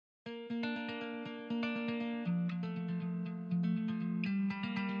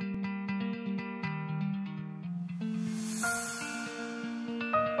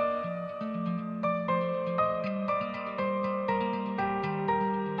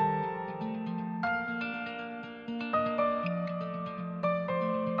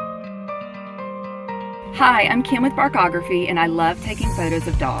Hi, I'm Kim with BARKography, and I love taking photos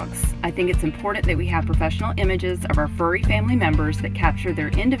of dogs. I think it's important that we have professional images of our furry family members that capture their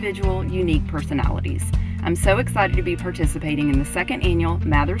individual, unique personalities. I'm so excited to be participating in the second annual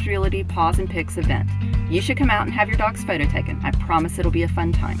Mathers Realty Paws and Pics event. You should come out and have your dog's photo taken. I promise it'll be a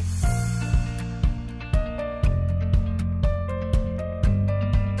fun time.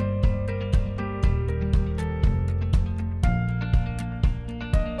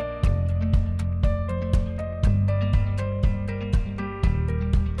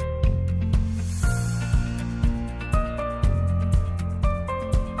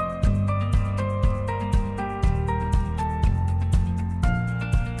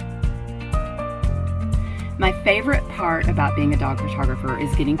 My favorite part about being a dog photographer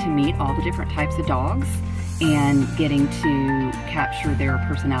is getting to meet all the different types of dogs and getting to capture their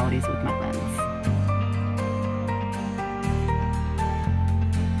personalities with my lens.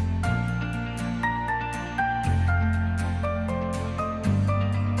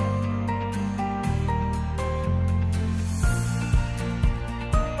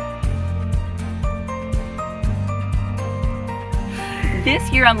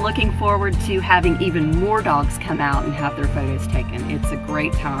 This year I'm looking forward to having even more dogs come out and have their photos taken. It's a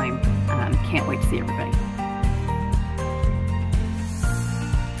great time. Can't wait to see everybody.